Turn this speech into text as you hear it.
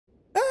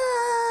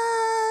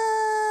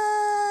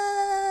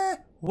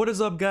What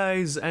is up,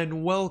 guys,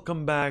 and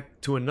welcome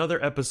back to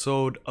another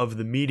episode of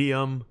The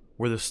Medium,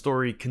 where the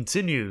story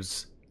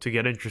continues to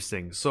get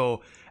interesting.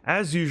 So,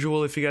 as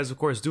usual, if you guys, of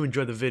course, do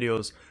enjoy the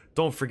videos,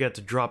 don't forget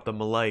to drop them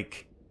a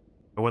like.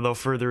 And without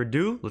further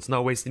ado, let's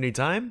not waste any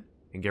time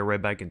and get right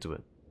back into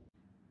it.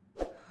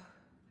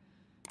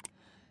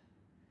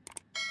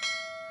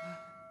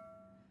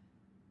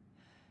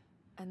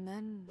 And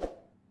then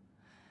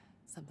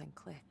something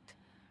clicked.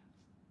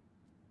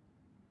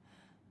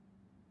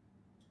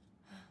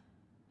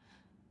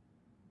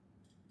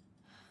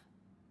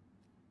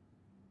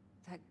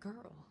 That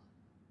girl.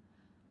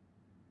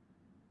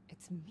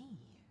 It's me.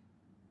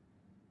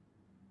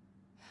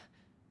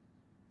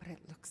 But it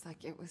looks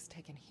like it was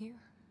taken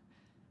here.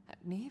 At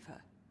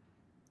Niwa.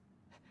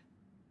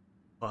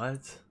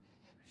 What?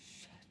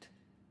 Shit.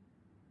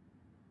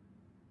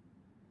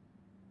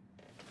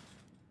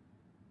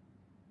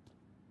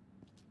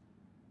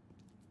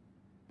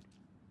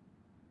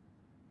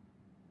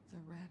 The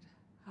red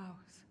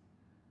house.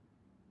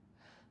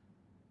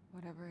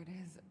 Whatever it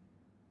is,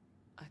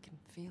 I can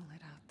feel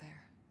it out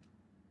there.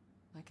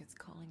 Like it's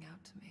calling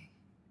out to me.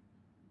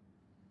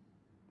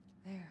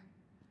 There.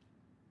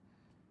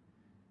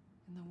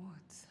 In the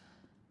woods.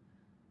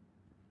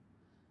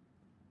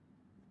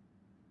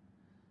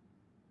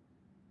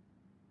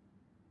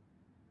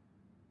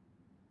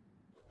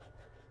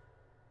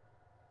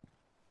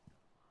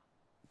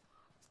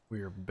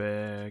 We're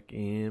back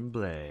in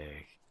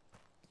black.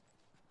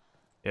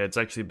 Yeah, it's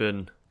actually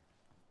been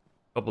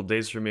a couple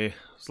days for me. I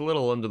was a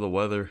little under the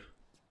weather.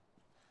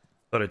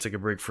 Thought I'd take a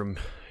break from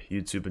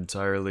YouTube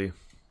entirely.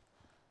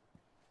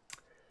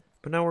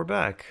 But now we're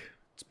back.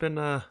 It's been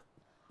a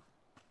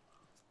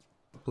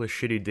couple of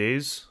shitty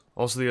days.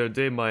 Also, the other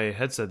day my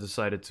headset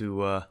decided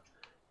to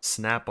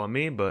snap on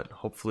me, but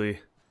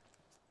hopefully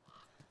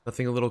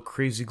nothing a little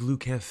crazy glue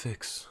can't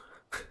fix.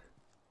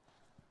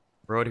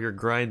 We're out here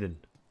grinding,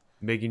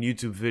 making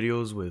YouTube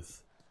videos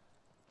with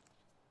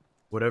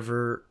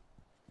whatever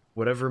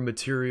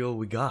material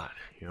we got,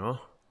 you know?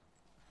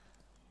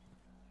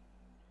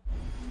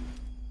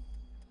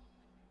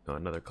 Oh,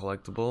 another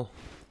collectible.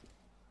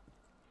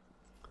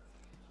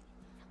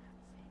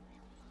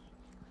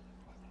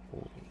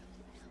 Oh,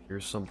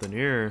 here's something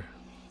here.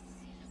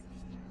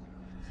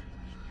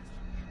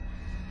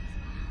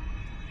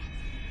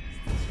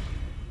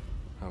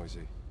 How is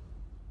he?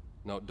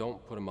 No,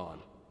 don't put him on.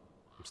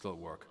 I'm still at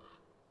work.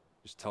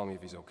 Just tell me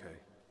if he's okay.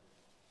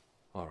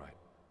 All right.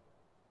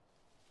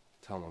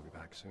 Tell him I'll be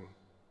back soon.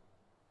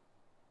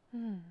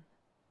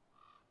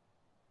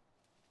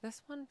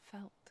 This one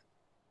felt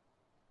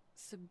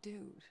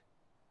subdued.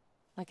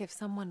 Like if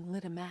someone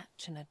lit a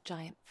match in a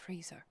giant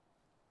freezer.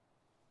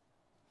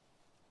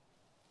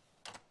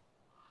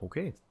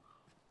 Okay.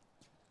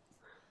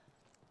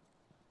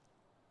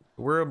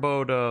 We're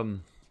about,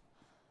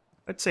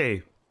 I'd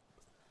say,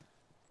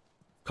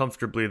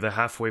 comfortably the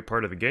halfway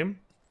part of the game.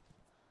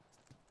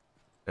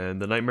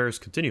 And the nightmares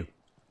continue.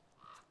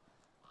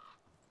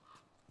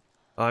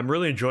 I'm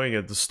really enjoying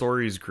it. The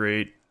story's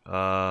great.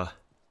 But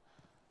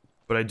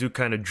I do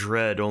kind of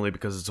dread only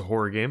because it's a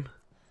horror game.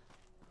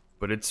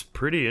 But it's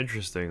pretty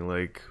interesting.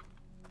 Like,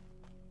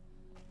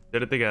 I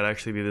didn't think I'd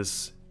actually be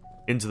this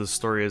into the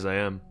story as I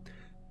am.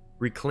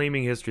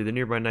 Reclaiming history, the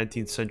nearby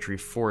 19th century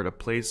fort, a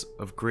place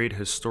of great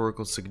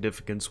historical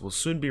significance, will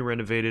soon be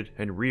renovated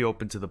and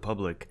reopened to the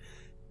public.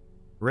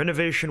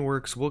 Renovation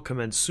works will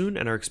commence soon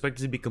and are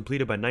expected to be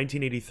completed by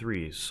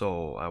 1983.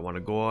 So I want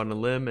to go on a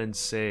limb and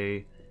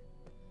say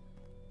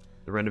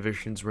the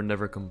renovations were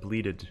never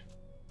completed.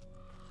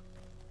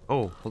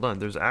 Oh, hold on.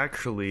 There's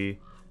actually...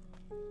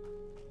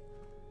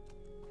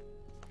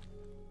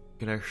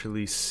 You can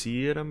actually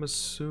see it, I'm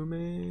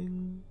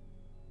assuming.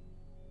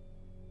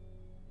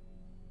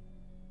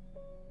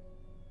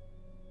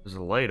 There's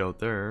a light out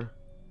there.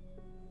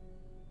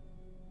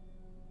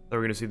 Thought we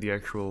were gonna see the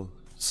actual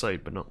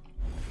site, but no.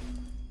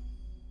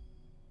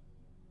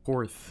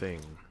 Poor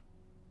thing.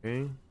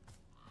 Okay.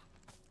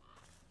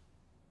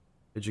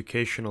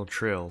 Educational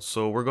trail.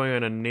 So we're going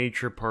on a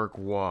nature park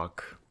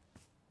walk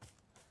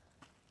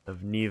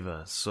of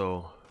Niwa.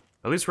 So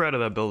at least we're out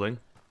of that building.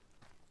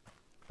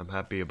 I'm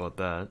happy about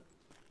that.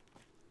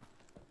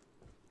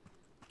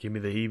 Give me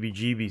the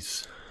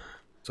heebie-jeebies.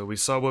 So we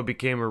saw what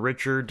became of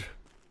Richard.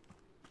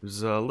 It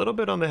was a little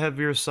bit on the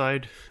heavier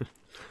side.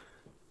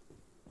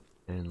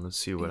 And let's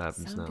see what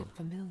happens now. It sounded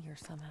familiar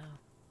somehow.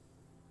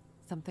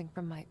 Something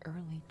from my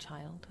early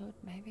childhood,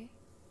 maybe?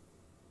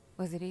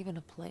 Was it even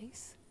a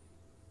place?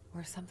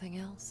 Or something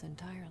else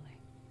entirely?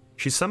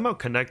 She's somehow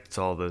connected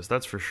to all this,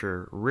 that's for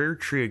sure. Rare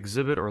tree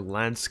exhibit or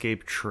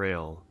landscape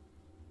trail.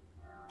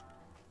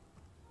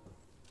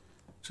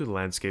 Let's do the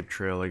landscape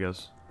trail, I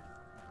guess.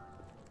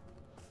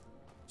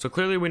 So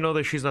clearly we know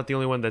that she's not the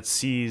only one that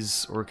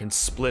sees or can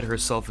split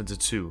herself into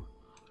two.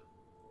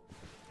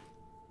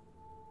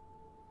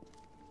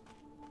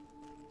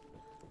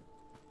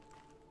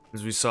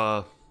 As we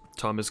saw,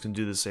 Thomas can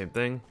do the same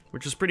thing,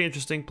 which is pretty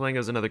interesting, playing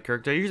as another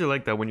character. I usually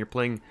like that when you're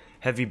playing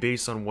heavy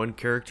base on one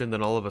character and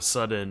then all of a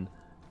sudden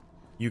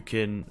you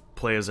can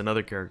play as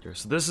another character.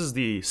 So this is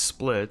the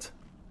split.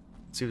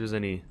 Let's see if there's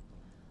any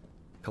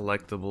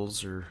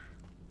collectibles or...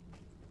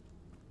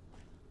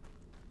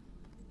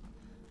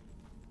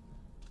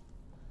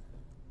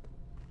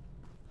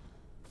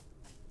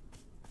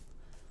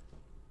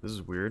 This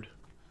is weird.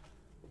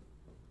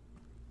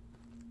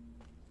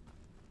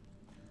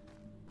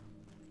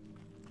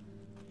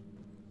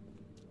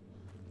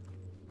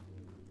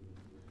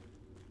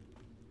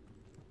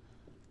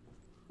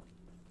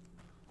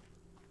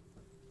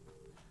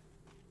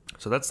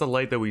 So that's the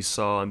light that we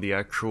saw on the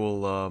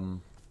actual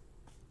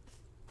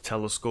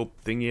telescope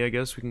thingy, I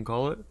guess we can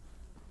call it.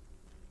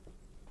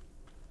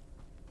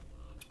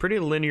 It's pretty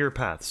linear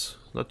paths.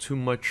 Not too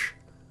much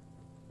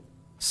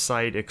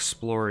side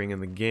exploring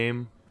in the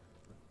game.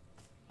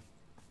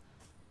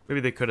 Maybe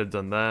they could have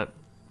done that.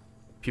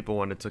 People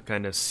wanted to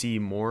kind of see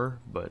more,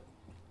 but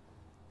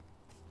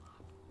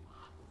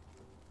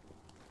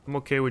I'm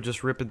okay with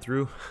just ripping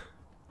through.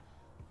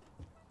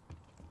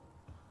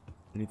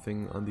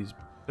 Anything on these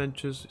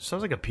benches? It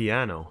sounds like a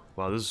piano.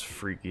 Wow, this is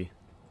freaky.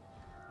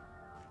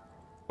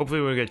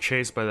 Hopefully we don't get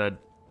chased by that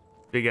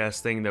big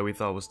ass thing that we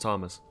thought was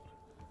Thomas.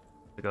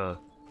 Like a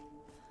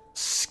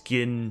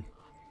skin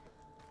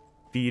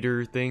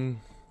feeder thing.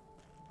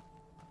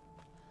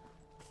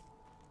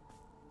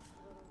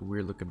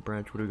 Weird looking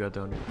branch. What do we got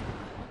down here?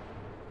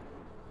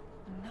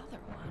 Another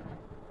one.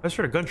 I just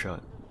heard a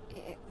gunshot.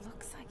 It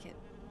looks like it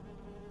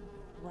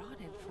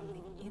rotted from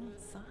the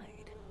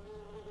inside.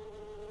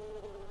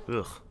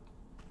 Ugh.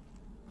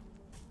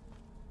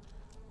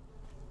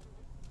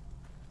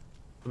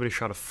 Somebody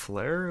shot a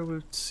flare, it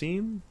would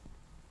seem.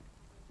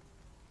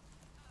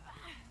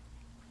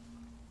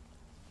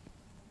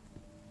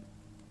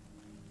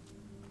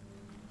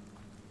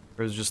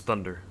 Or is it just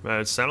thunder?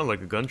 It sounded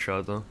like a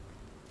gunshot though.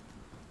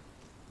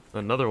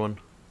 Another one.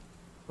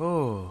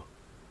 Oh.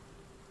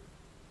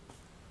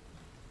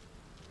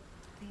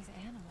 These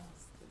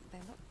animals, they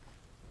look...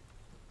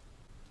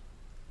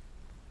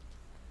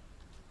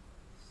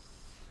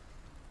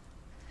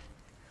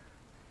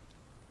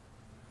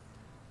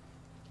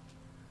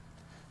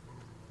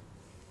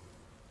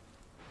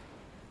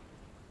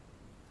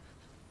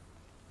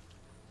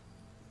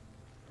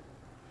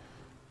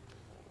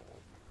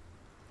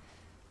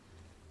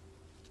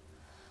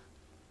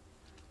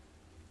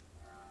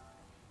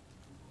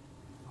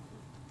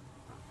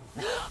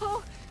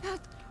 Oh!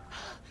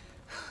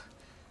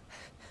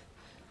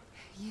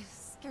 You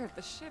scared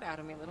the shit out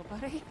of me, little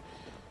buddy.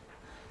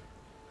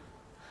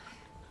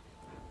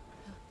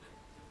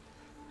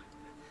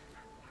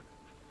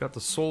 Got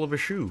the sole of a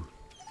shoe.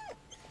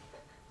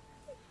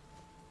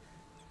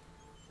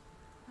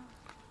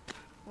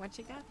 What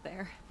you got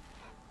there?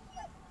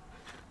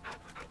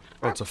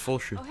 Oh, it's a full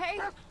shoe. Oh, hey!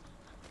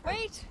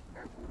 Wait!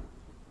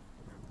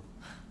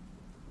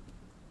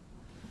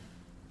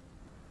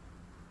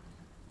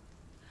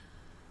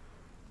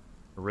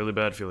 A really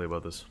bad feeling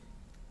about this.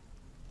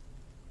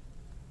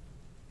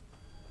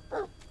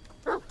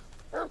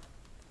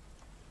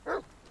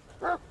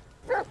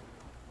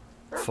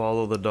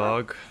 Follow the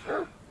dog.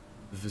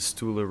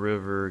 Vistula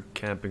River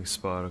camping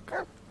spot.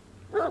 Okay.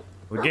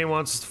 The game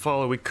wants us to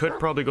follow. We could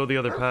probably go the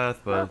other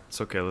path, but it's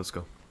okay. Let's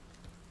go.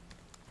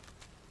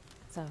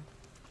 So,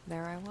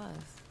 there I was,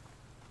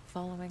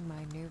 following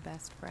my new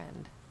best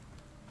friend,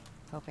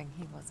 hoping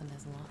he wasn't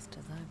as lost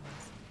as I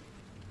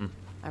was.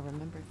 I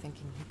remember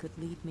thinking he could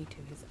lead me to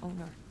his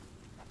owner.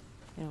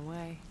 In a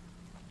way,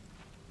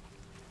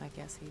 I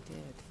guess he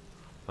did.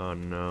 Oh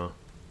no.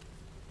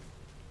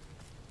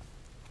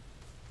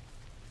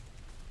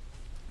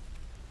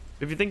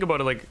 If you think about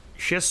it, like,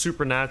 she has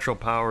supernatural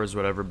powers,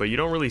 whatever, but you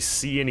don't really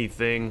see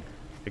anything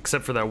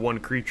except for that one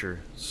creature,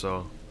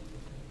 so...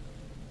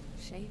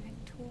 Shaving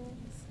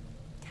tools,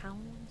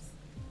 towels,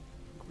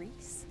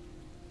 grease.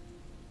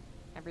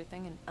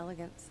 Everything an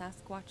elegant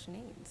Sasquatch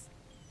needs.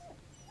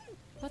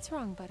 What's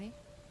wrong, buddy?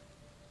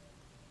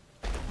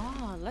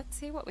 Oh, let's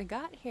see what we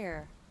got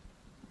here.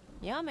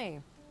 Yummy.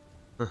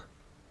 Huh.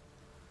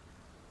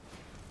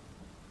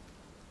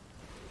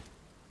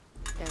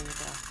 There you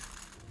go.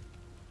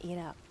 Eat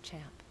up,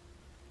 champ.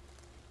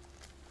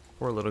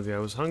 Poor little guy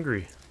was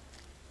hungry.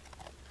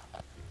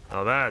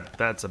 Oh,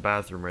 that's a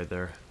bathroom right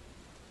there.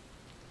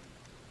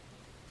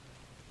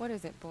 What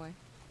is it, boy?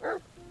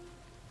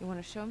 You want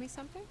to show me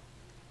something?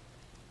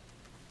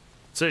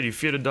 That's it, you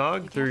feed a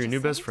dog, they're your catch a new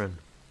best scent? friend.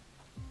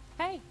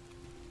 Hey.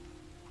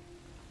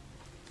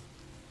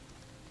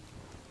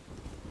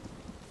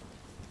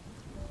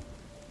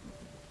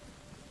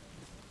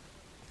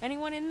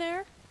 Anyone in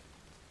there?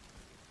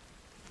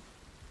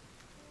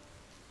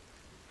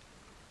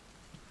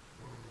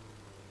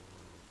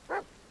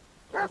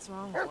 What's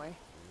wrong, boy?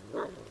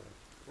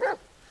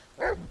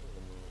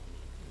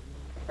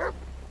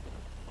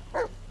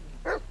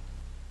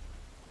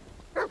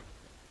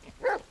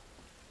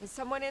 Is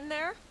someone in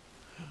there?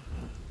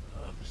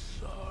 I'm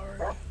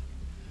sorry.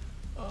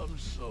 I'm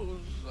so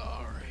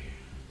sorry.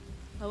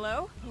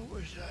 Hello? I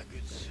wish I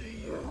could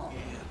see you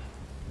again.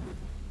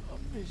 I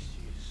miss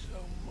you so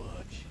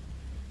much.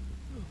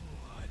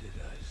 Why did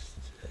I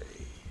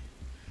stay?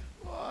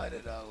 Why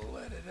minute I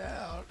let it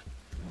out,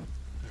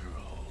 they're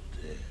all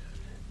dead.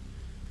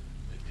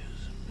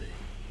 Because of me.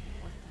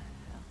 What the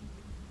hell?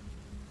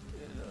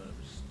 And I'm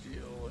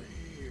still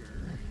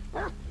here.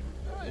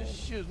 I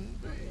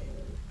shouldn't be.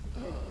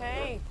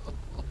 Hey!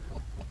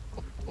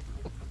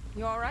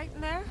 You alright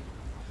in there?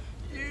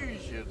 You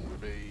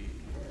shouldn't be.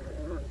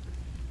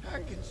 I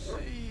can see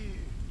you.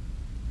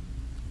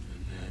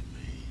 And that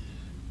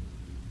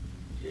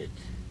means it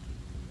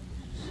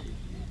can see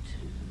you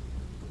too.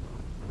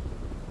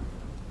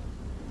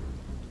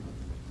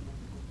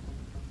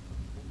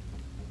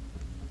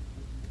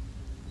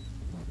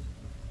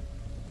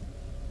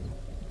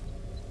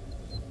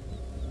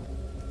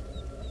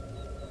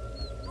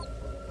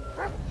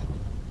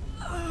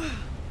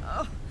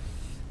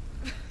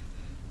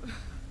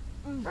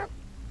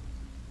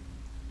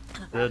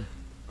 Dead.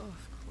 Oh,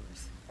 of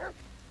course.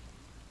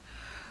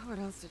 What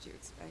else did you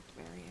expect,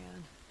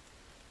 Marianne?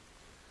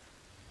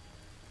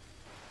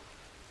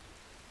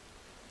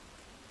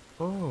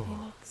 Oh. He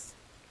looks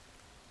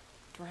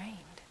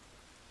drained.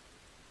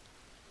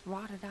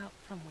 Rotted out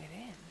from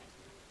within.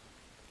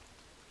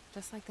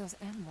 Just like those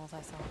animals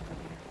I saw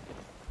earlier.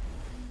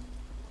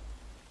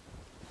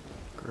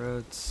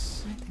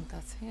 Grits. I think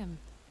that's him.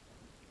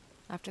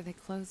 After they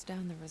closed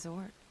down the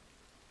resort,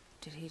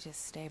 did he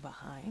just stay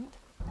behind?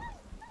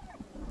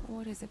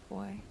 What is it,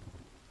 boy?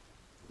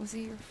 Was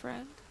he your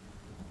friend?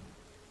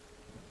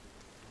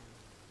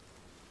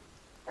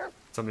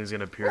 Something's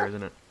gonna appear,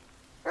 isn't it?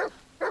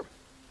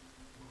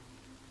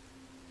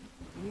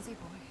 Easy,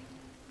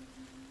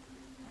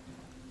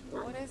 boy.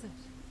 What is it?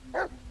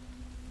 Oh,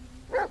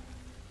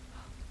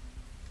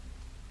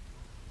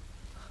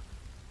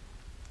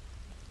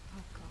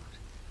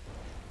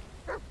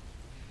 God.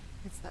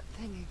 It's that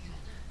thing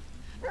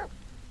again.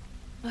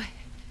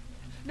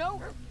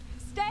 No!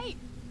 Stay!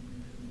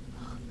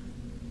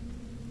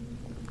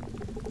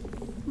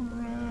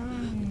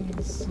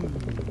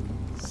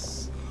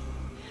 Francis,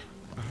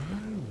 I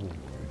warned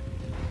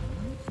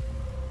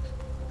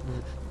you,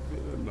 but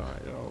then I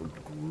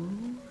outgrew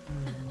him.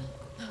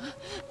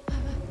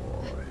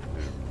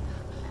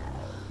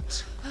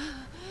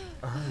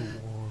 I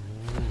won't.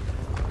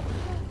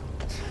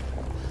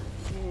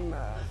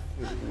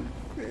 Nothing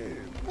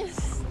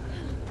fits.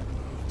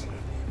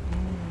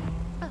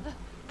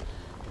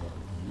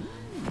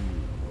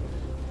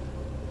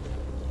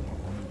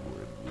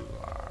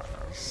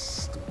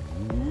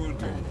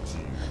 Wouldn't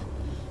you?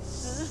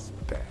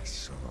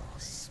 Special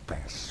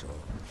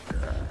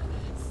girl.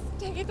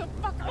 Stay the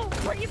fuck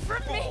away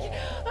from me!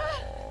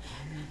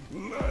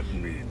 Let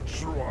me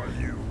draw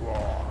you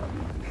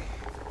on.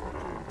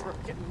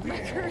 Broken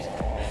record.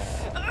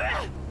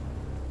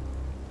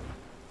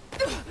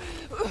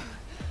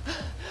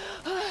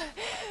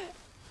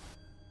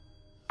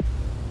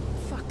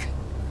 Fuck.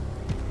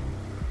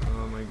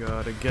 Oh my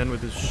god, again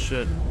with this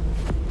shit.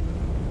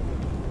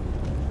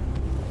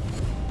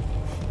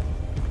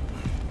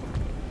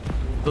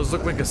 Those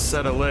look like a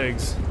set of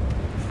legs.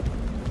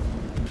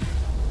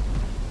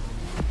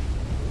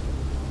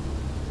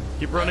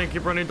 Keep running,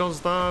 don't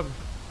stop.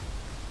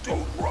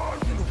 Don't run!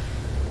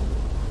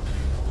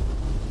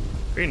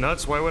 Are you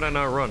nuts? Why would I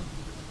not run?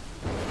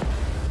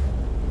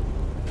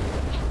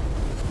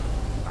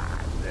 My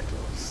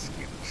little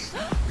skin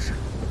suit.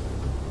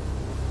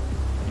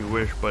 You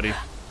wish, buddy.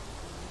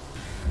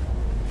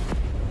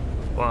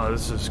 Wow,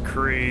 this is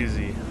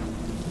crazy.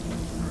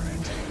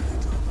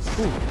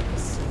 Ooh.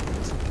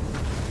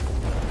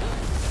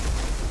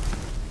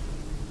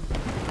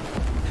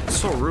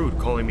 So rude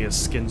calling me a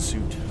skin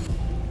suit.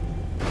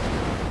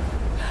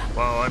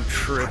 Wow, I'm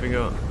tripping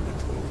up.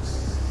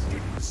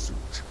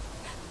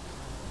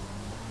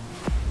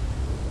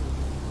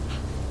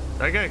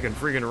 That guy can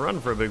freaking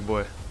run for a big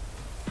boy.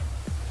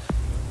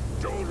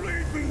 Don't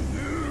leave me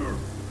here.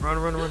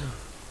 Run.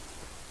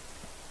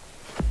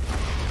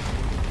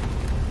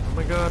 Oh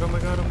my god, oh my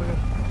god, oh my god.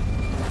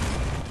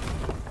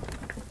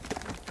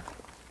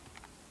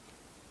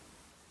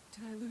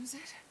 Did I lose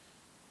it?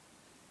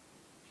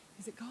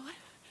 Is it gone?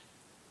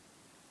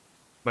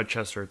 My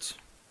chest hurts.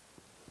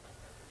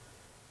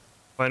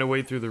 Find a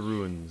way through the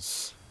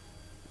ruins.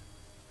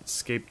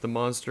 Escape the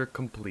monster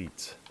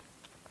complete.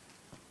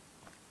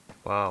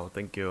 Wow,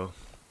 thank you.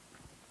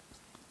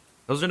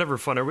 Those are never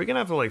fun. Are we gonna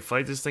have to like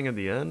fight this thing at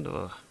the end?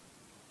 Ugh.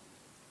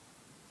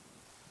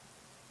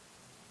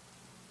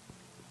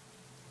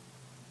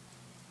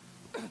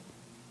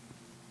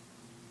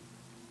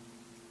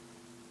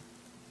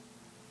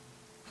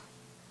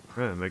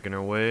 Alright, making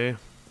our way.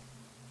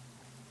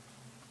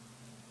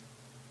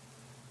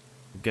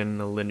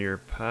 Again, a linear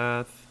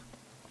path.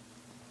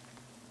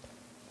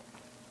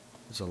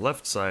 There's a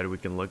left side we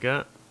can look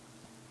at.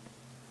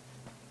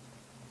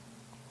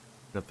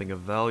 Nothing of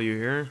value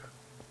here.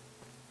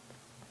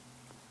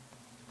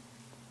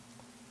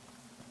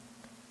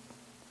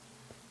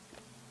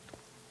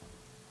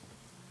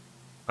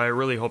 I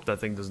really hope that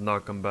thing does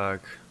not come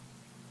back.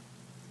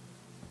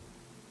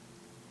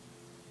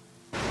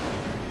 Is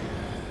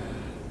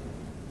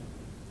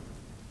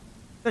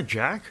that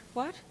Jack?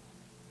 What?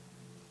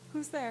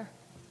 Who's there?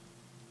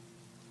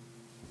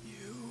 You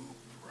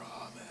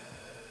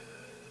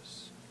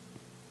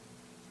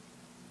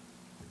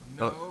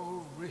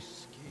No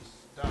risky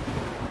stuff.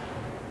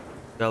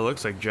 That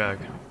looks like Jack.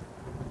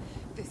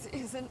 This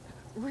isn't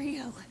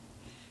real.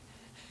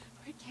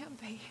 It can't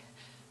be.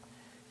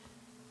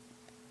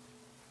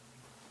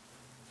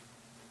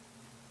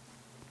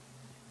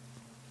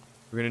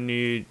 We're gonna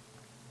need.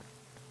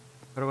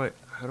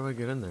 How do I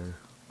get in there?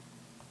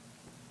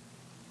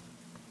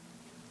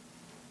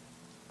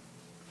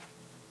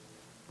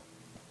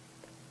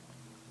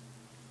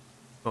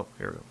 Oh,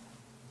 here we go.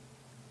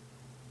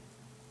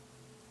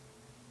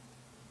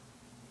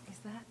 Is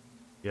that?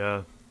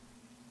 Yeah.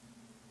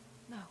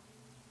 No.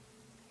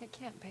 It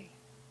can't be.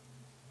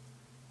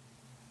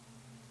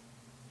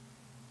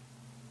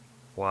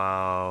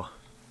 Wow.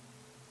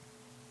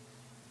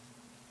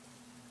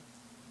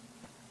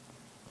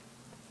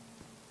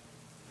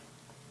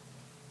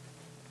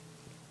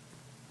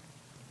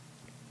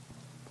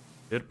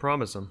 Did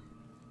promise him.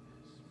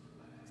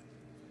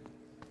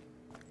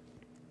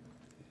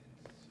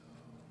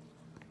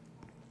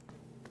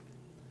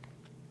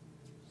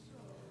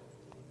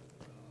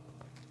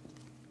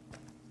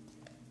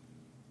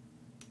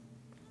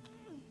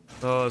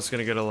 Oh, it's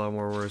gonna get a lot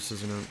more worse,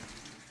 isn't it?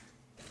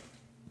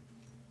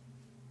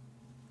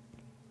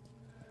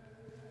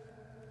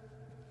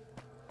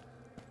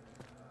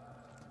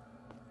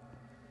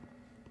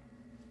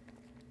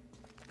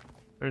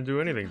 I didn't do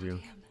anything to you.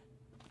 Him.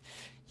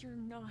 You're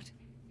not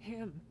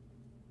him.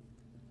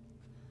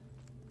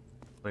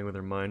 Playing with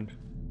her mind.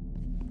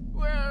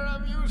 Where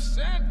have you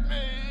sent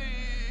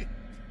me?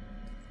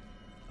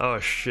 Oh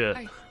shit.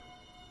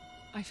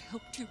 I've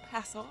helped you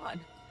pass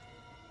on.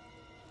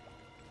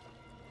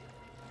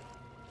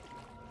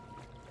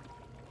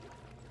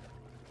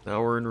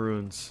 Now we're in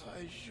ruins.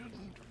 I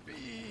shouldn't be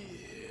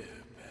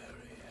here,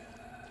 Marianne.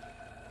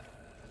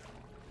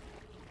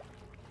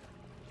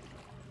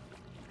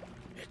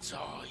 It's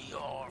all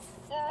your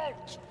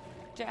fault.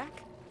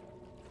 Jack?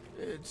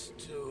 It's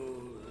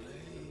too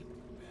late,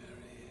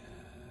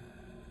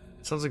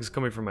 Marianne. Sounds like it's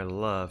coming from my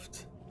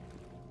left.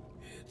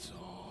 It's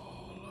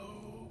all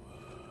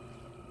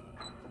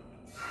over.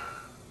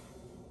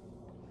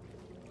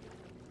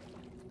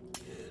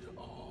 It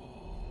all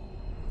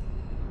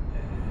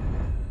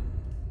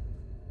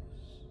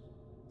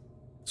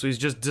So he's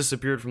just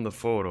disappeared from the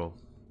photo.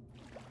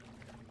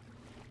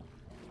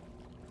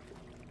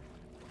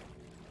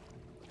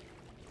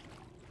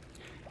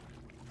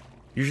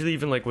 Usually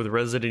even like with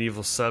Resident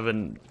Evil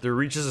 7, there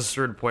reaches a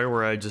certain point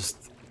where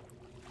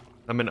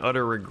I'm in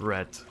utter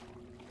regret.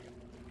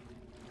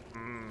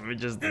 It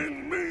just...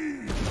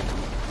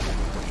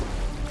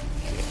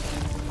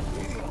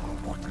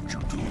 What did you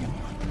do?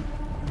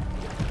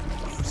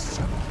 You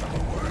sent them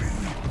away.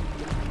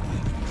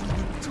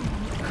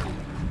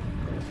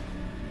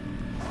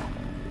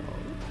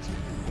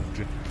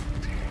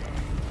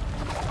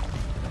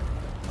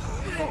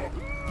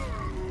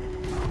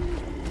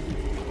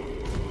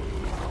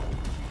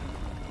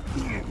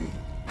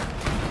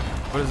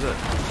 What is that?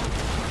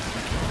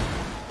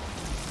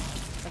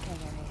 Okay,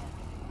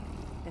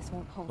 Marianne. This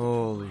won't hold.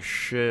 Holy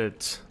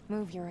shit.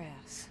 Move your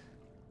ass.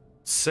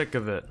 Sick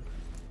of it.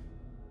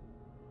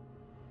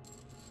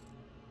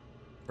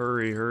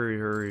 Hurry, hurry,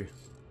 hurry.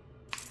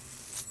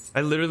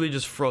 I literally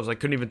just froze. I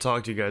couldn't even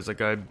talk to you guys.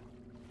 Like, I'm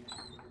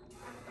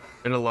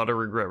in a lot of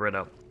regret right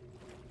now.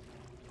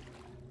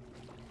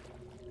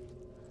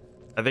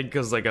 I think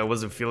because, like, I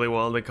wasn't feeling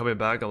well and then coming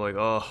back, I'm like,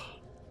 oh.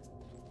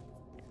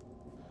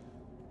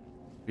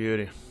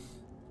 Beauty.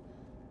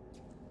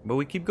 But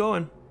we keep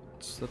going.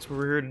 That's what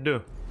we're here to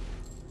do.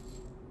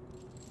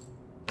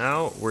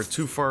 Now, we're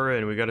too far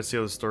in. We gotta see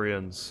how the story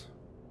ends.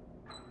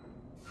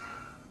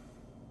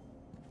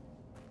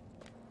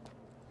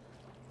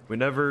 We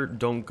never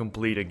don't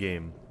complete a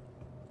game.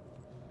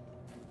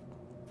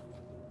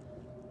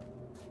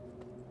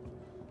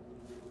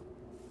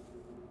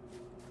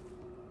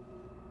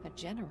 A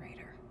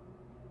generator.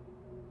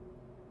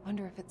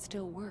 Wonder if it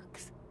still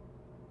works.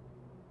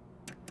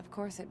 Of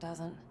course it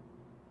doesn't.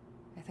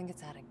 I think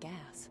it's out of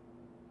gas.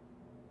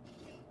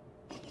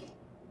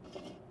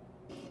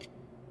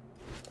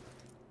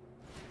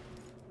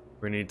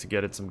 We need to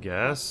get it some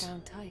gas.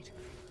 Down tight.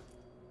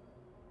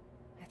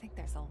 I think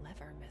there's a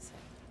lever missing.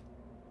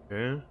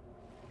 Okay.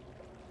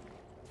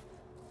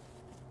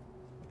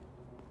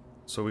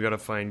 So we gotta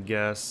find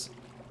gas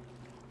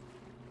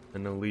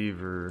and a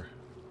lever.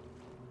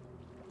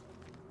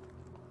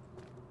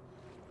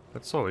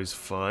 That's always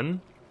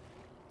fun.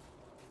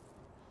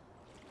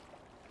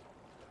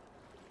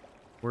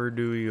 Where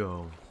do we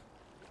go?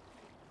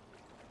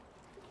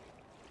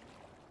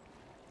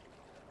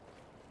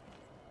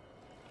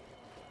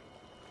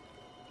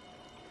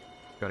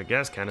 Got a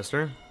gas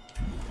canister.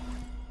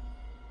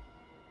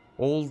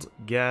 Old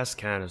gas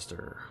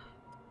canister.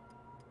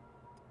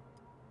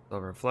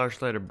 Love our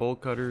flashlight or bolt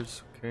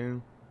cutters.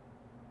 Okay.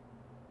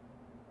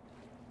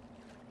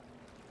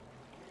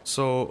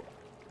 So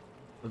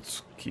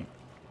let's keep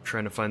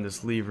trying to find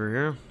this lever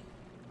here.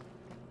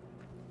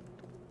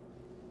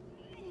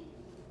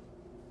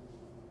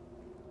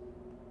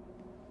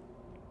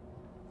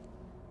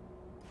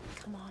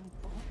 Come on,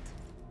 Bolt.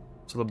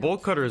 So the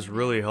bolt cutters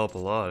really help a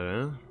lot,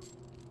 eh?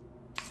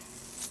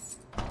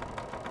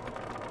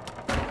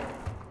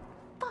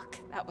 Fuck,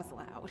 that was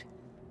loud.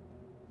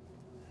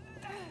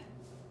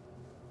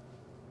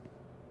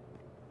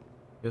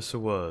 Yes, it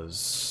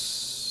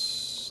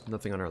was.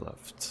 Nothing on our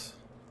left.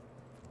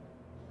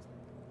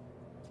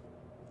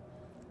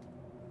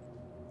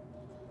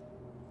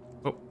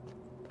 Oh.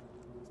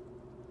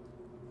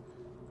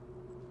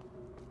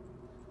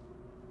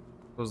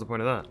 What was the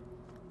point of that?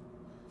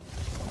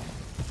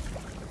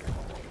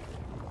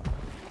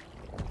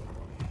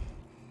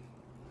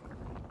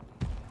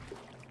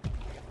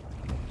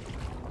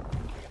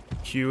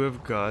 You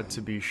have got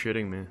to be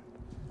shitting me.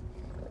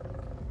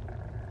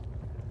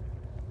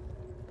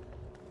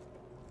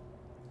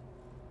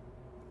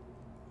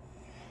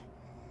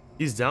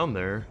 He's down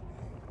there.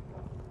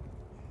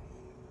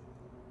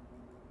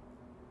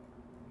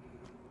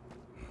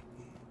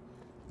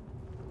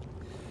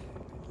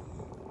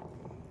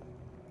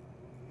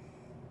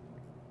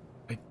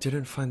 I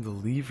didn't find the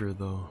lever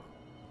though.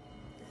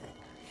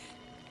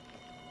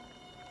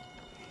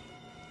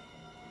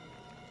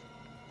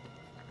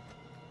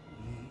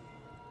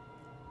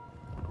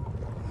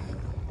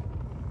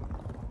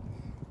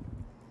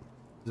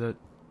 Is that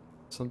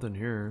something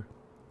here?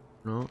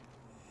 No.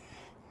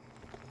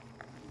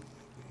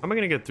 How am I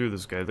gonna get through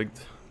this guy? Like,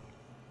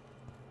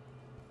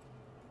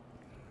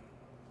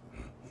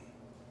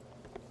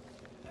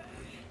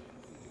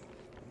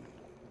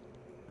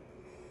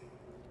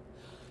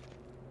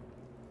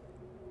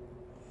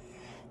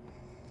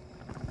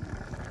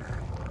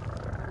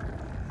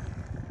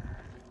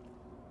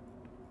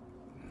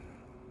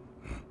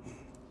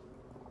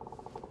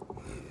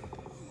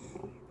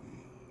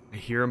 I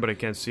hear him, but I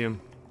can't see him.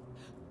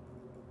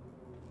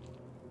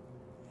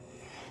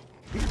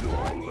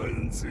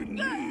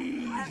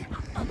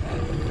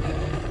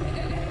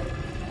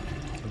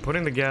 I'm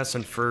putting the gas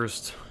in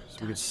first, so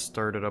we can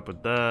start it up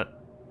with that.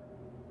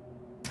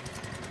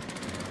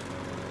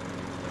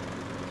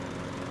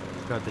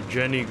 Got the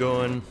Jenny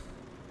going.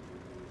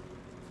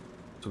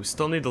 So we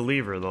still need the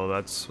lever though,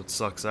 that's what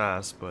sucks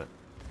ass, but...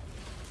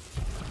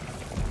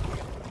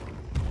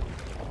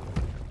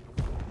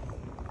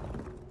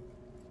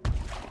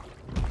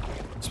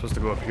 I'm supposed to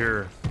go up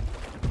here.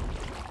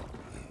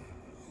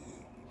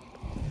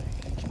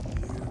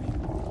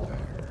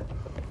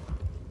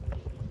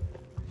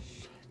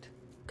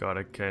 God,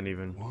 I can't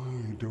even.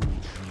 Why don't you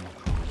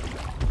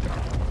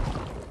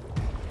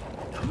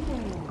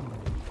come?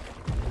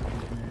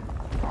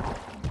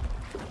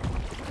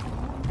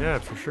 Yeah,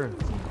 for sure.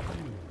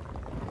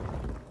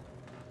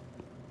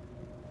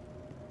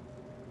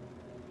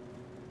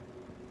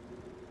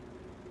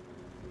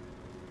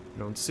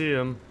 Don't see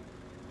him.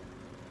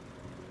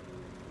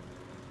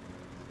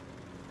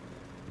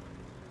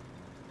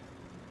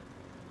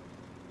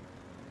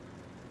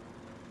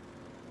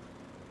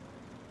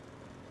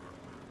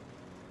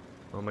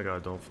 Oh my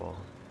god, don't fall.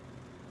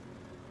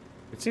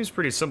 It seems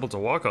pretty simple to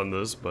walk on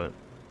this, but...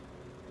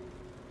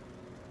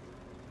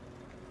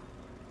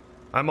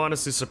 I'm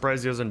honestly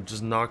surprised he hasn't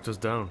just knocked us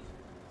down.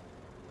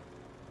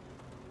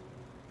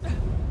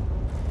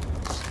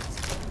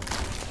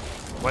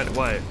 Why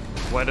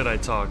did I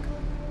talk?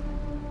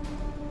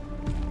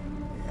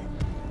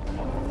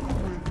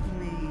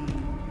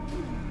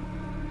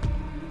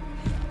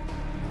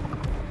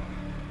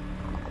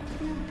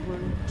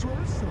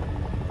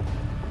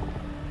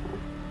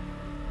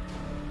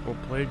 We'll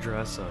play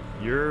dress up.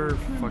 You're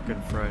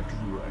fucking fried.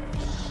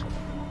 Dress.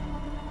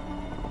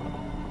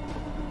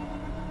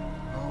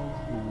 I'll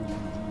hold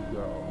you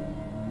down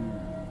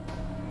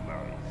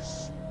real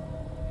nice.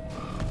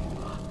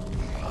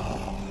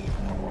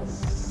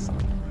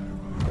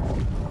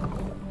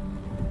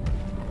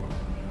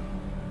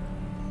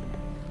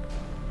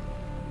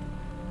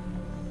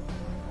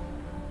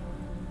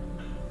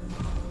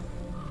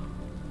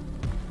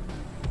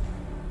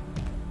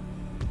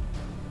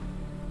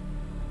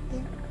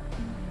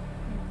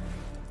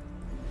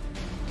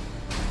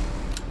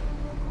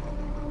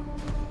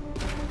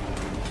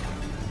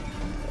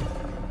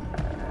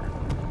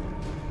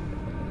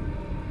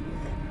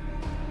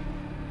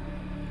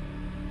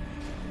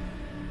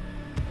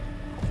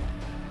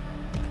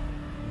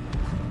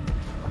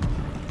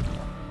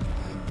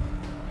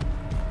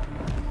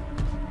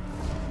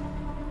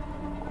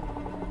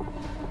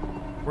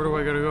 Where do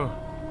I gotta go?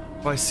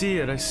 Oh, I see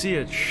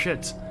it,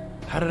 shit.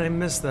 How did I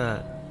miss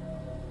that?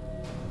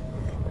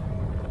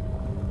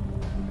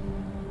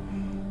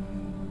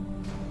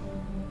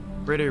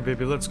 Right here,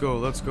 baby, let's go,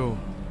 let's go.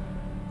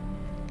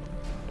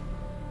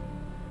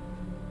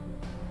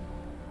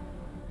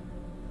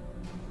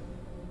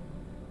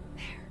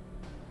 There.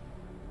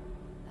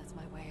 That's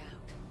my way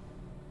out.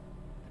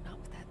 But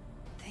not with that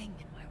thing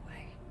in my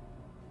way.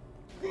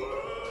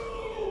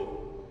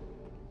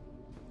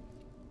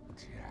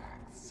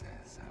 Jack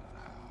says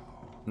hello.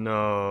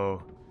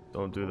 No,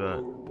 don't do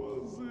that.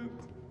 Was it?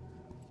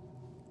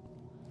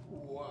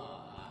 Why?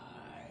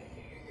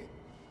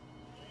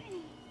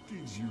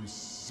 Did you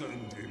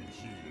send him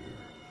here?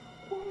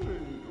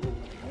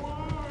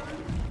 Why?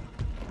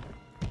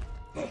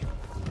 Oh,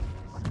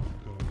 why?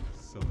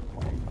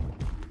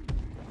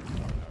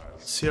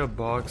 see a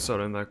box out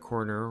in that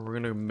corner. We're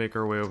gonna make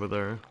our way over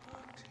there.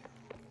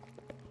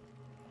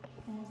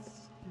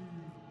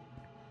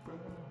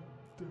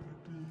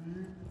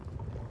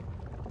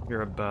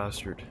 You're a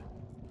bastard.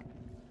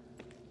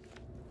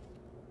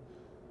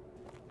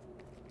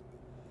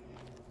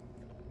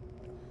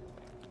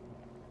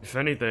 If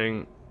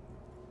anything,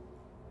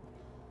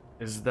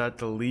 is that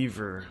the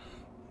lever?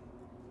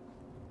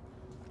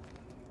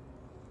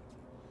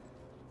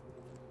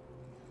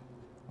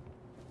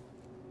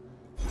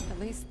 At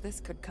least this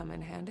could come in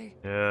handy.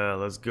 Yeah,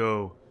 let's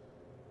go.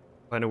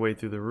 Find a way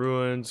through the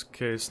ruins.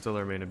 Okay, still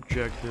our main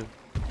objective.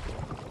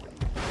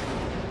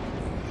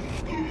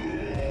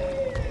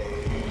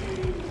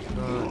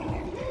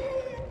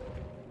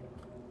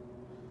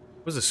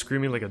 Was it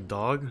screaming like a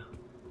dog?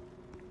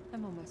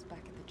 I'm almost back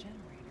at the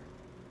generator.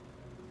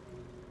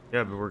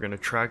 Yeah, but we're gonna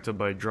track it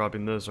by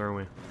dropping this, aren't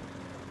we?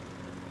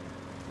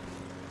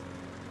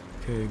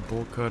 Okay,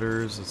 bolt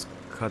cutters. Let's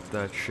cut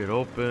that shit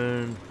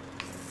open.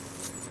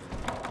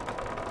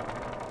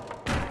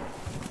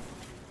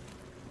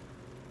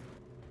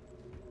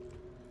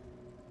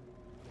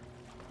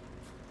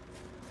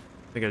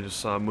 I think I just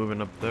saw it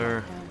moving up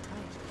there. Down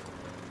tight.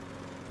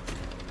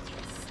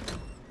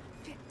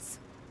 Fits.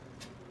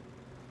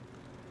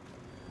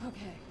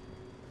 Okay.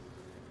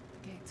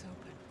 Gate's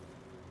open.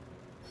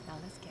 Now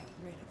let's get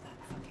rid of that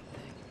fucking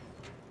thing.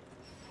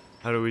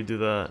 How do we do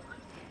that?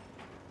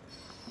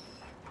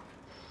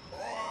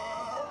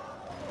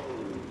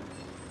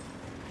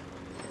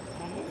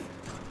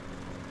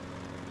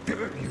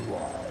 Damn you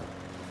all!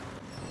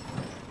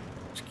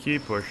 Just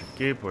keep pushing,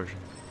 keep pushing.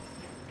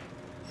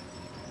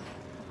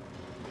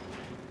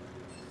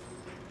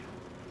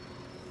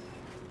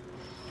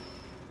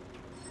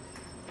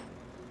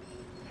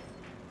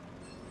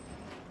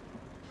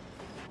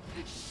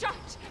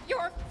 Shut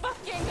your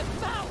fucking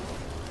mouth!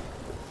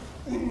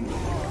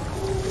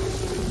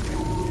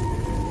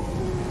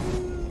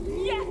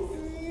 Yes!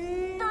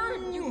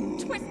 Burn, you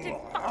twisted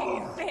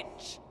fucking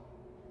bitch!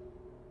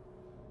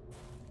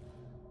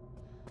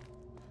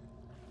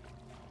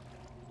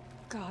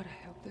 God,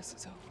 I hope this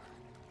is over.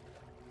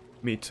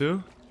 Me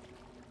too?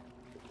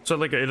 So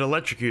like it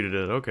electrocuted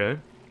it, okay.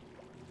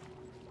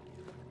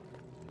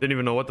 Didn't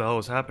even know what the hell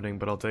was happening,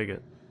 but I'll take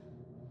it.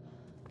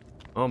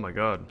 Oh my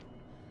god.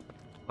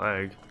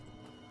 Lag.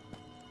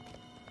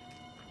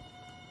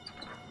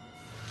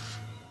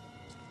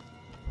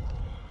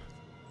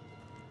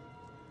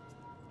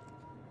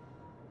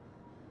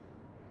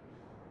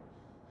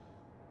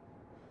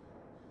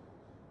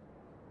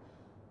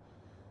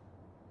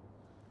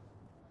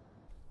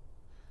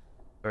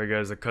 Alright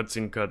guys, the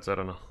cutscene cuts, I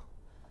don't know.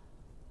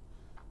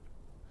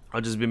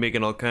 I'll just be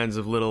making all kinds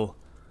of little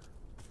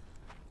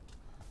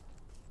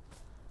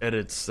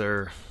edits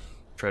there.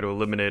 Try to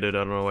eliminate it. I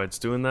don't know why it's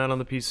doing that on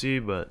the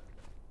PC, but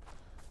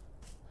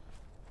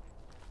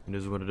it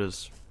is what it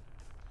is.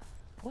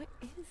 What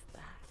is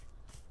that?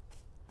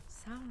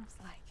 Sounds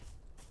like...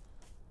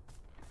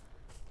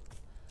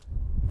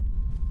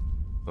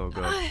 Oh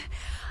god.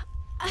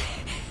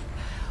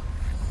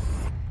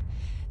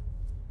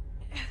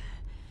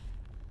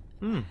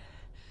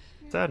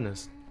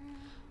 Sadness.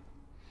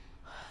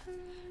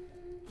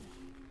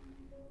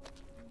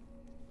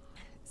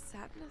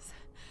 Sadness?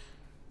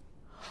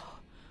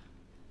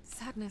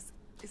 Sadness,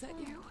 is that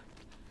you?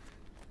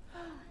 Oh,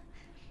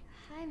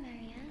 hi,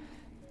 Marianne.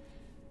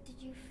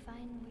 Did you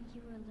find what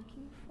you were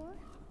looking for?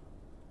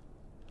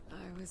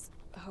 I was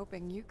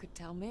hoping you could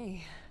tell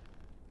me.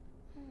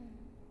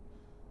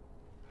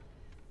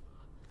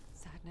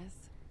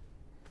 Sadness.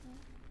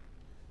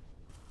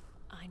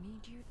 I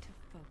need you to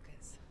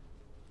focus.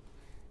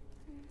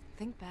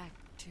 Think back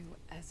to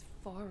as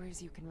far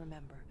as you can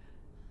remember.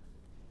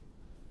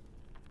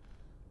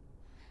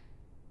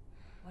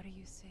 What do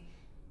you see?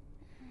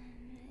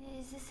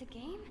 Is this a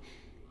game?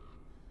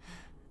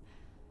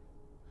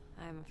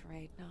 I'm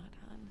afraid not,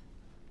 hon.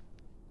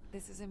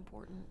 This is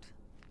important.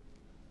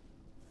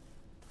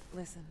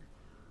 Listen.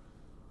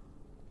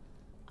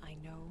 I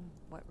know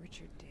what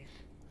Richard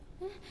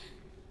did.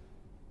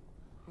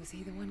 Was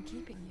he the one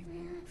keeping you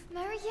here?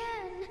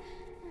 Marianne!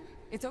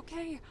 It's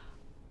okay.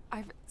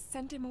 I've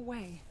sent him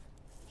away.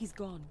 He's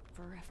gone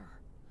forever.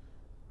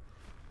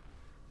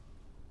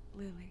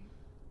 Lily.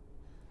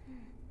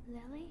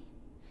 Lily?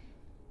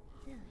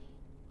 Lily.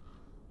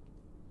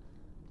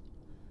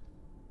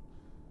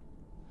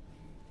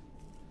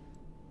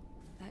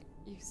 That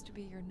used to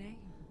be your name.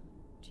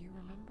 Do you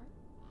remember?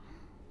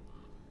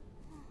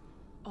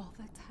 All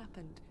that's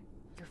happened.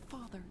 Your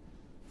father.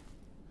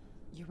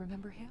 You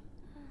remember him?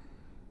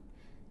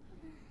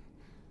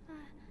 I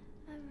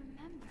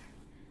remember.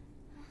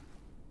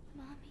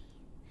 Mommy.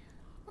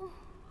 Oh,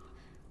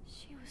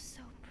 she was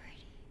so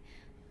pretty.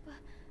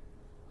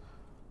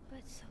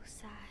 But so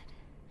sad.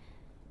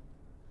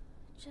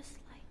 Just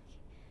like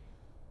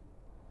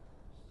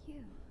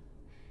you.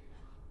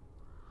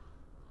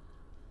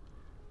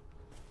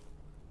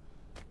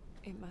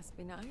 It must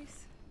be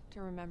nice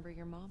to remember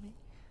your mommy.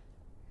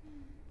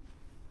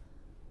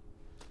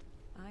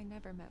 I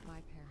never met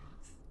my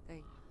parents.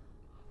 They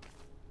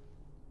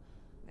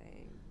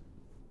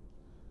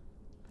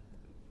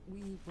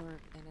We were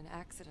in an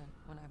accident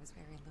when I was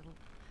very little.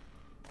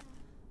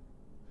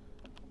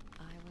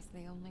 I was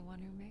the only one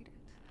who made it.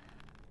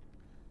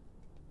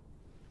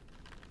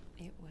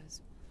 It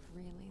was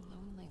really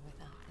lonely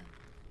without them.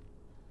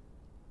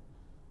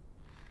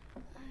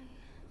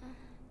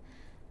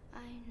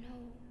 I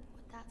know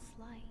what that's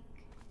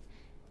like.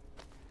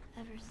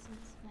 Ever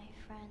since my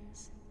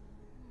friends.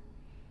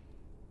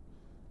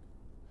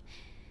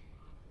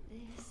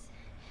 This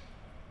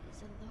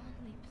is a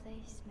lonely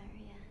place,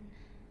 Marianne.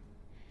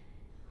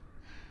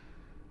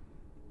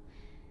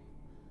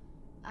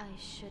 I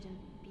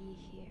shouldn't be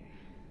here.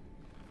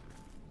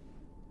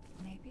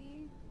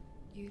 Maybe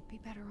you'd be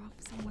better off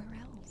somewhere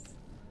else.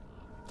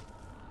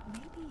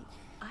 Maybe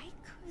I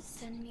could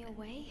Send me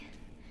away?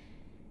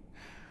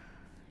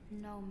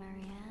 No,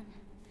 Marianne.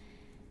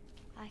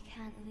 I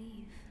can't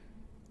leave.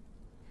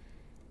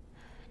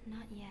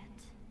 Not yet.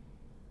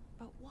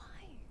 But why?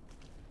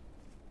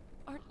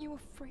 Aren't you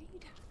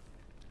afraid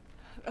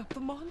of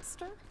the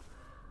monster?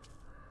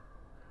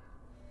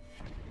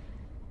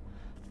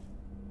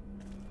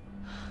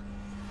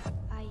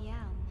 I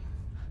am.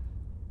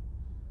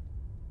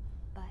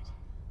 But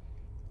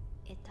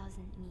it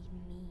doesn't need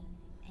me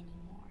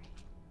anymore.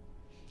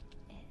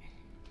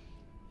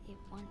 It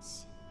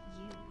wants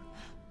you.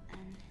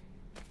 And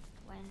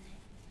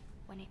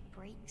when it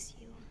breaks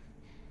you,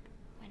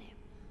 when it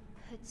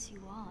puts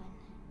you on,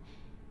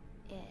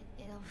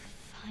 it'll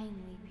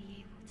finally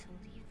be able to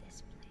leave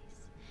this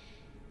place.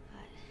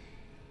 But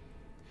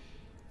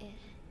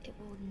it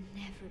will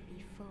never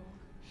be full.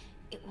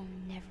 It will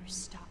never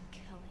stop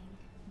killing.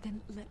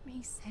 Then let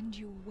me send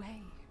you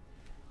away,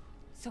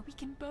 so we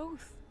can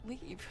both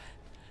leave.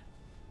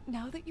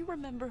 Now that you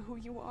remember who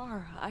you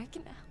are, I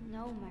can...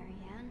 No,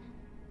 Marianne.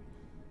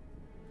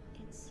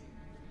 It's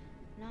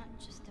not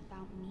just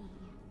about me.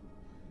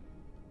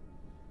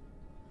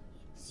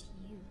 It's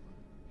you.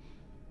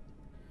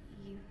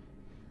 You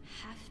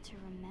have to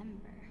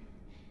remember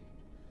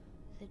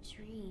the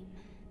dream,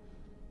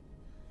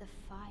 the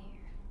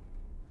fire,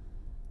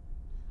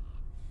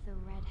 the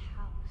red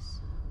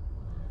house.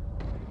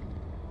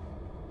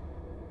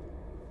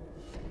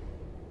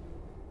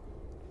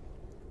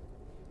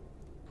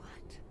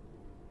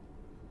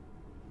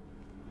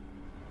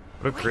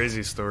 What a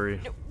crazy story.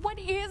 What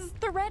is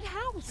the red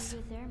house? You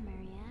were there,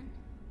 Marianne.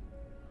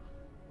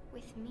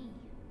 With me.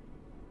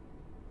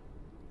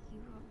 You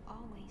were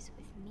always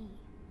with me.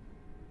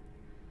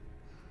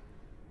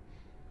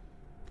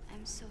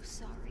 I'm so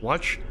sorry.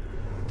 Watch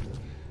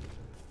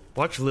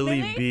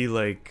Lily be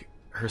like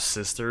her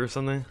sister or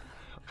something.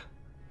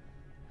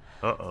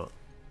 Uh-oh.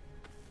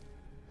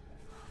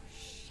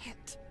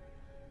 Shit.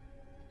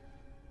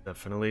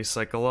 Definitely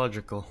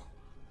psychological.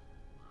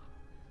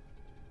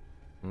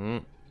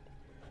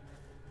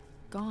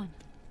 Gone.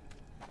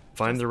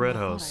 Find the red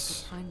Just when I thought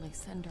house. I could finally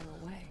send her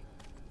away.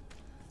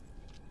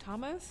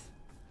 Thomas?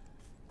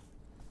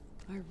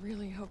 I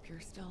really hope you're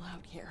still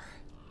out here.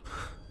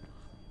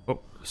 Oh,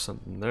 there's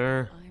something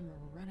there. I'm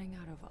running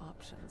out of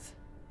options.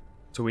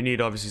 So we need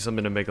obviously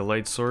something to make a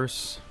light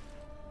source.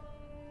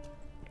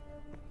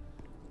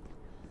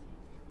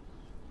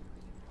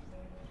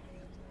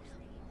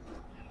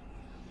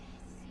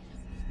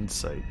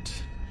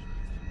 Insight.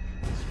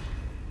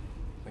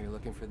 Are you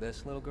looking for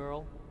this, little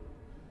girl?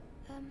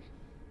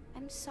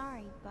 I'm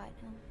sorry, but,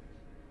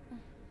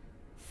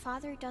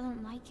 Father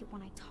doesn't like it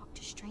when I talk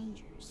to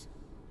strangers.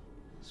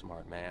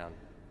 Smart man.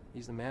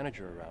 He's the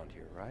manager around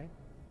here, right?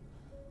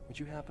 Would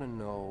you happen to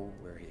know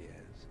where he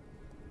is?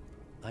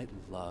 I'd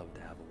love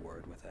to have a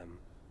word with him.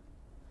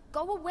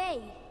 Go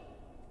away!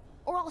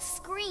 Or I'll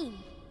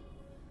scream!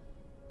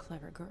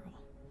 Clever girl.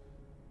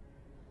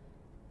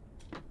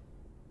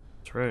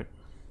 That's right.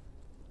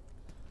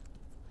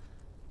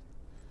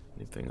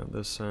 Anything on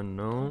this end?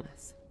 No.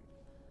 Thomas,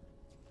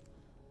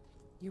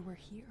 you were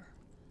here.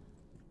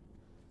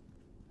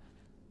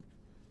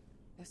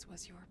 This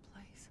was your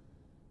place.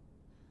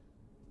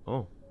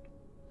 Oh.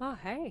 Oh,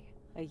 hey,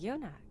 a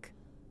eunuch.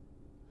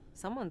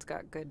 Someone's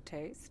got good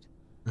taste.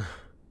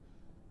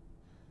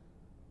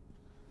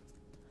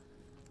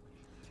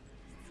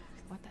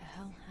 What the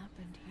hell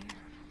happened here?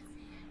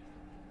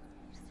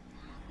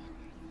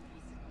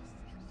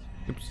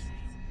 Oops.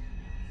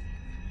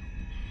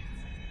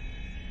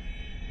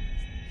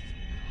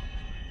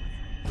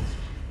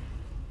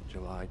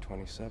 July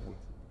 27th,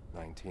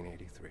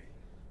 1983.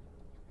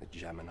 The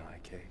Gemini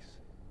case.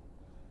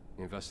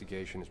 The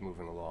investigation is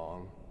moving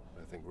along,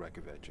 but I think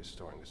Rekovich is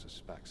starting to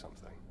suspect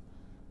something.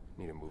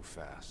 Need to move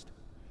fast.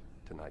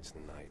 Tonight's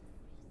the night.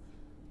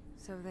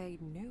 So they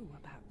knew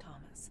about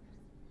Thomas.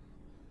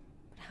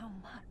 But how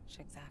much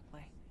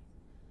exactly?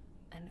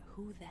 And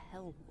who the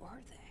hell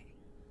were they?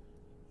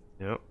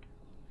 Yep.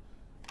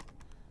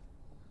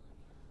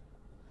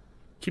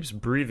 Keeps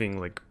breathing,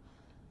 like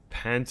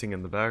panting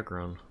in the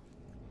background.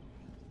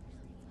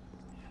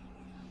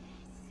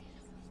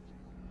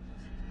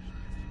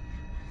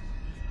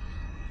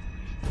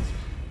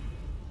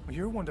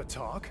 You're one to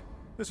talk.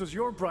 This was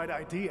your bright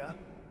idea.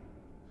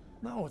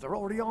 No, they're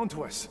already on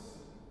to us.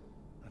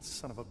 That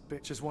son of a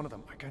bitch is one of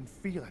them. I can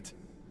feel it.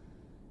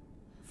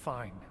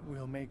 Fine,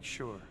 we'll make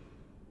sure.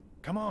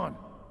 Come on.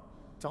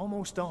 It's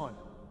almost on.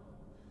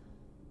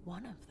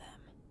 One of them?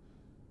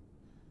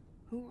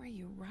 Who are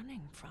you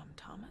running from,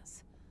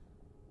 Thomas?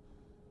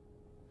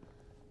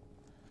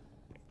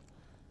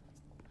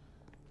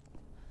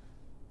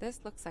 This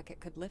looks like it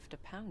could lift a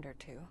pound or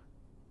two.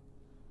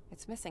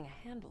 It's missing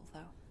a handle,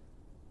 though.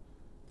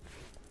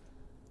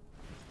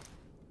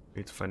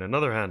 Need to find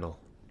another handle.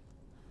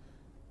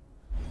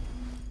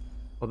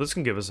 Well, this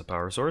can give us a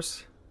power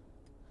source.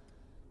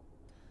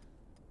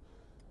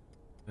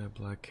 Yeah,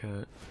 black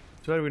cat.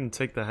 Too bad we didn't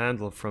take the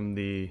handle from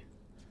the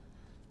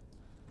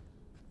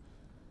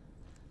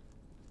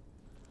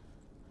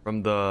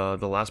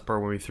last part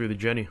when we threw the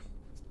Jenny.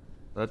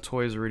 That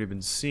toy's already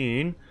been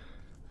seen.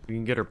 We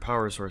can get our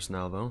power source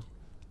now, though.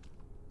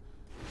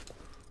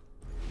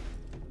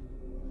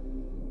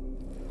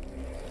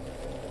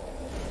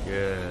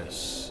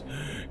 Yes.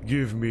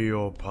 Give me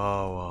your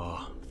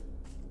power.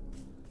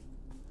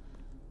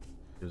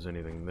 If there's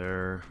anything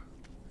there.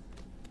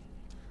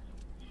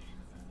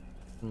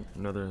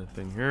 Another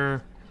thing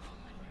here.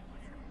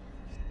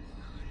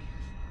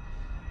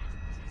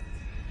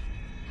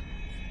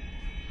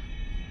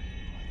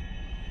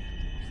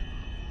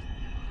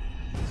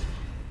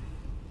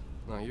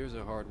 Now, here's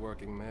a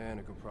hard-working man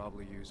who could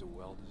probably use a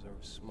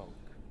well-deserved smoke.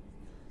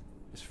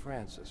 It's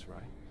Francis,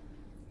 right?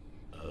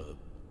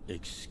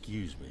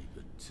 Excuse me,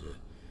 but,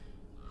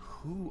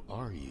 who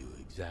are you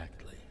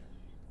exactly?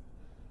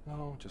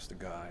 No, just a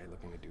guy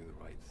looking to do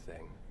the right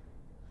thing.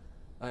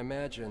 I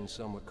imagine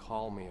some would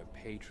call me a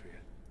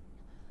patriot.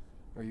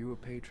 Are you a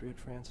patriot,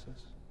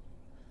 Francis?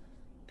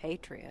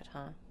 Patriot,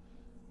 huh?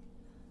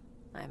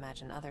 I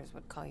imagine others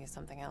would call you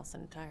something else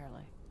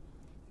entirely.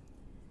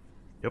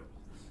 Yep.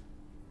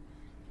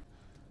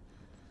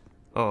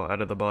 Oh,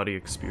 out of the body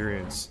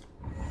experience.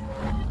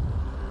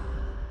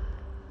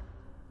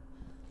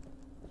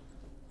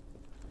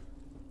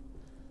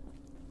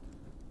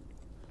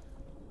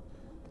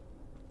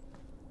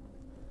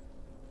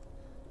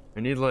 I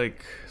need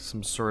like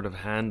some sort of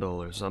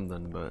handle or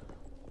something, but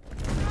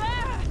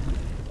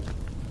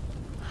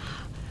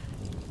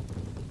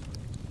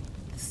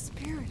The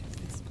spirit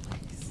of this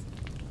place.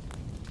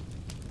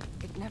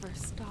 It never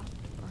stopped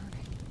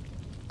burning.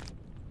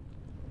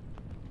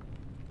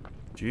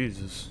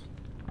 Jesus.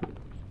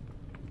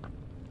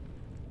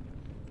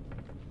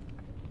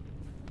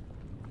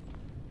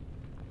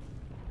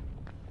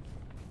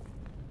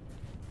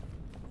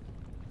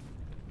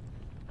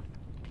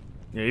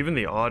 Yeah, even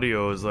the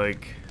audio is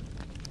like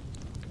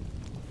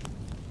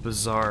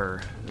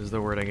bizarre is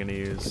the word I'm gonna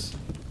use.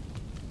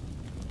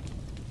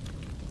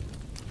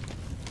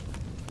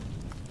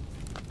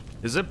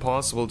 Is it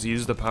possible to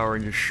use the power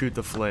and just shoot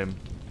the flame?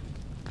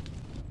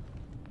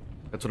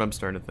 That's what I'm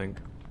starting to think.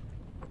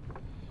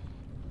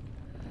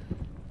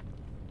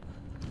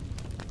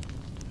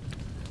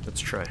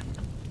 Let's try.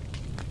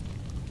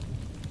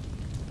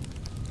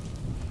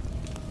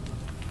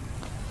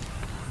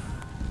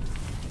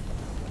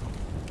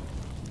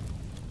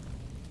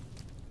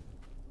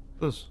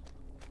 This.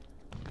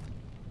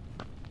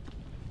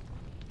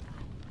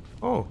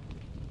 Oh,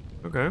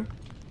 okay.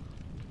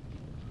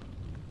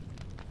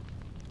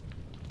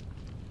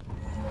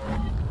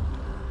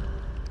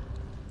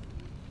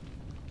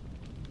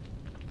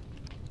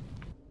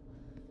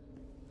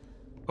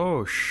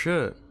 Oh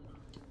shit.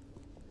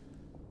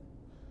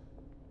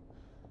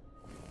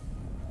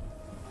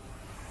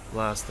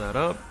 Blast that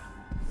up.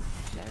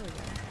 There we go.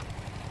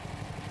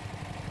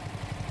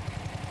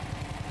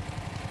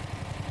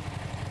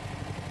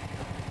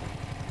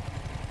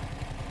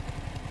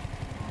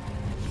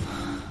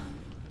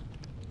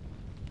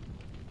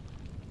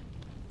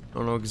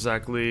 Don't know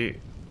exactly.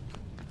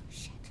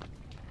 Shit.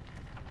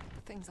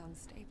 The thing's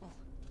unstable.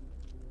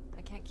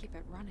 I can't keep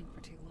it running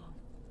for too long.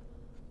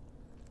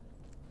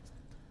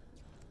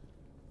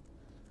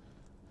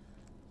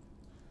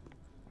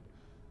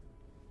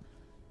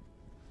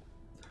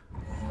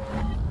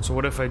 So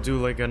what if I do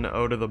like an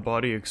out of the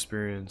body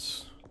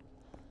experience?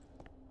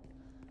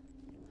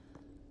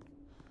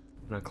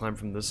 Can I climb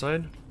from this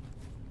side?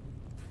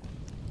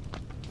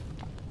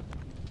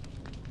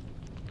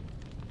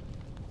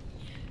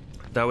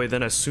 That way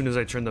then as soon as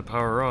I turn the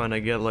power on, I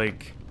get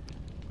like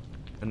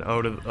an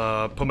out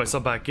of, put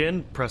myself back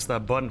in, press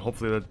that button,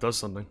 hopefully that does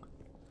something.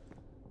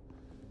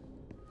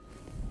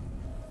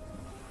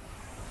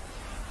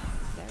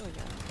 There we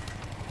go.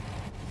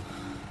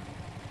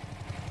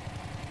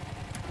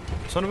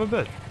 Son of a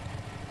bitch.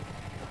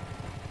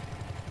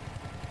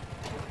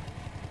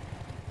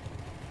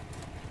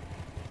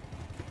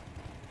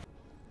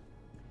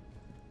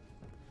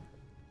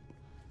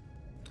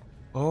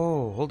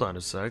 Oh, hold on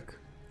a sec.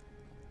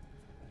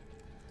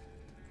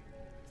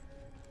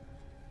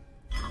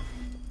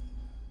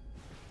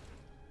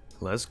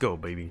 Let's go,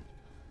 baby.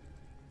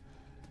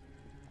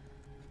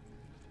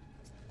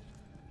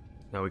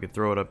 Now we can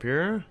throw it up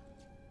here.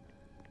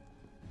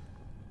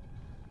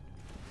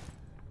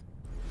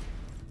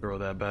 Throw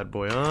that bad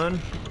boy on.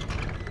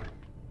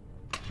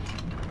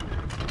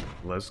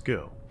 Let's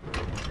go.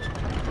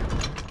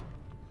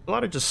 A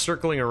lot of just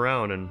circling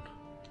around and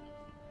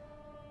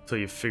until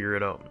you figure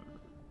it out.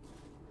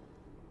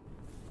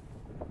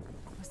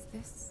 Was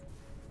this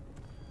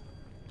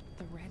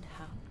the red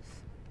house?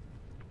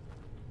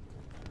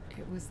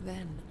 It was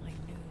then I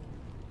knew.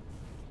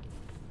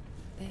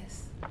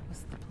 This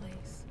was the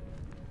place.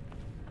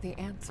 The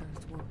answers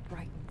were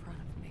right in front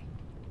of me,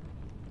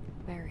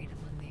 buried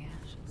among the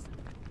ashes.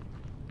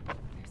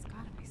 There's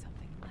gotta be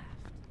something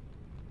left.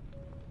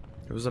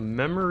 There was a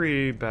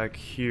memory back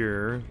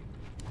here.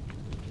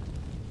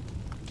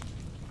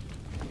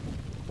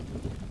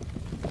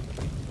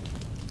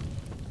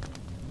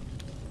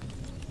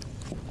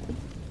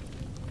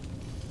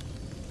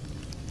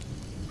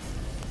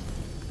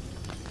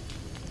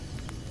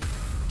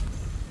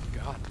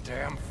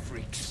 Goddamn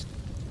freaks.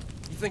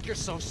 You think you're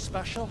so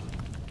special?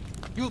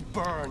 You'll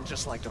burn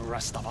just like the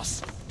rest of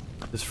us.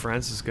 This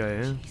Francis guy,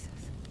 eh? Jesus.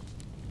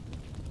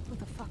 Who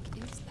the fuck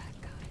is that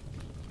guy?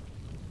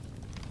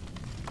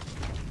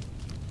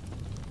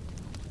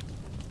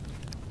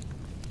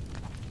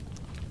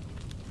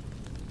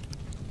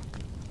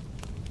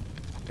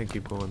 Can't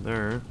keep going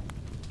there.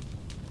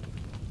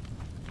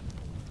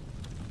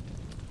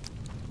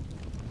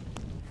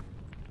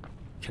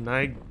 Can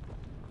I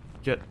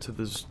get to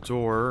this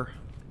door?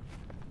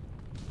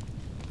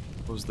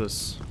 What was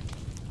this?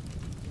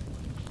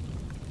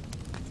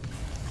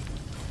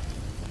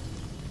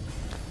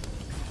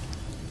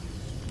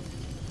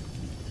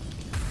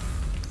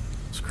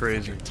 It's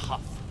crazy. You're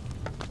tough.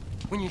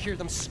 When you hear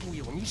them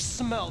squeal, when you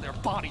smell their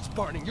bodies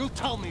burning, you'll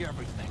tell me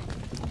everything.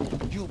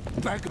 You'll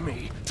beg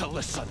me to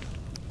listen.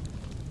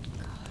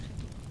 God.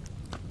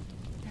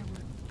 There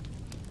were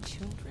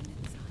children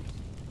inside.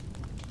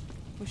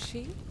 Was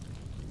she?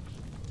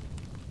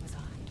 Was I?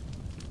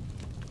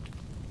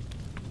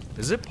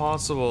 Is it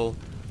possible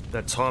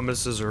that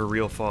Thomas is her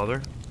real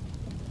father?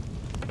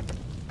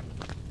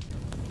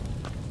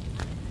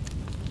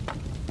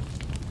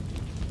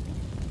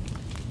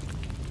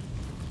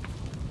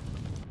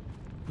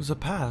 There's a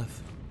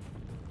path.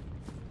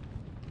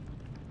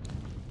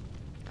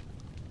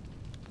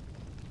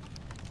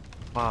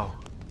 Wow.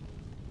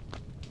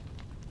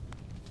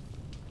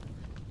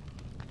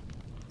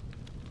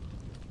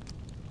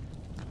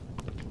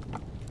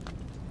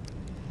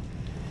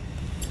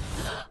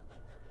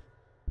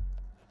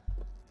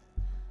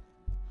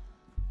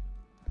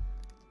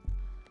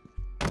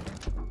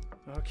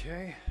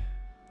 Okay,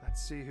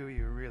 let's see who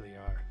you really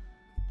are.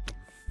 You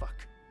fuck.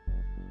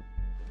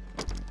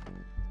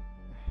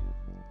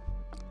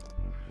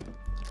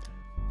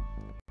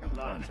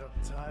 Locked up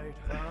tight,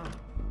 huh?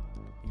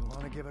 You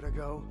wanna give it a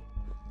go?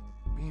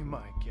 Be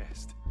my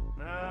guest.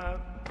 Nah,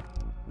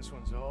 this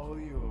one's all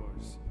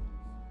yours.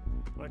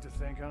 I like to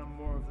think I'm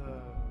more of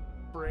the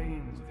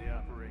brains of the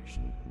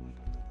operation.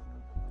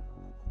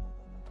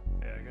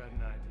 Yeah, I got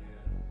an idea.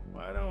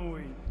 Why don't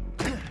we...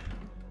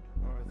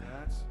 or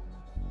that.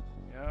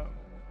 Yeah,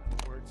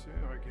 that'll work too,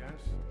 I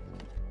guess.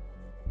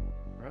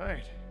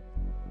 Right.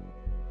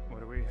 What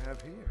do we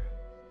have here?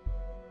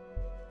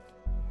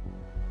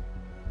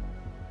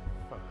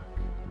 Fuck.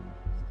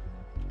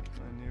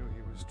 I knew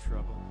he was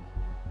trouble.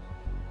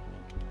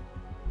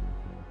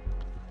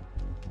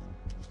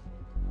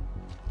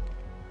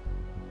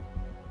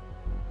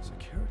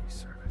 Security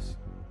service.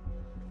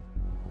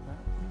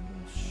 That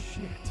little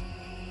shit.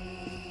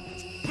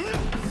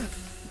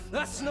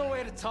 That's no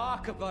way to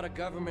talk about a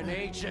government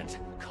agent,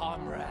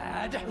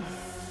 comrade.